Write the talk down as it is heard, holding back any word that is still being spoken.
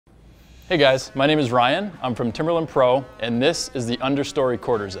Hey guys, my name is Ryan. I'm from Timberland PRO, and this is the Understory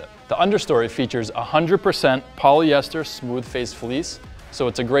quarter zip. The Understory features 100% polyester smooth face fleece, so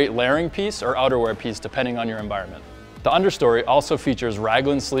it's a great layering piece or outerwear piece depending on your environment. The Understory also features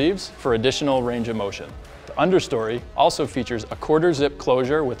raglan sleeves for additional range of motion. The Understory also features a quarter zip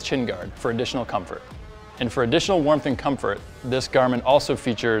closure with chin guard for additional comfort. And for additional warmth and comfort, this garment also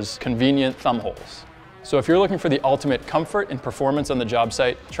features convenient thumb holes. So if you're looking for the ultimate comfort and performance on the job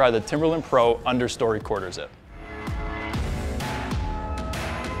site, try the Timberland PRO Understory quarter zip.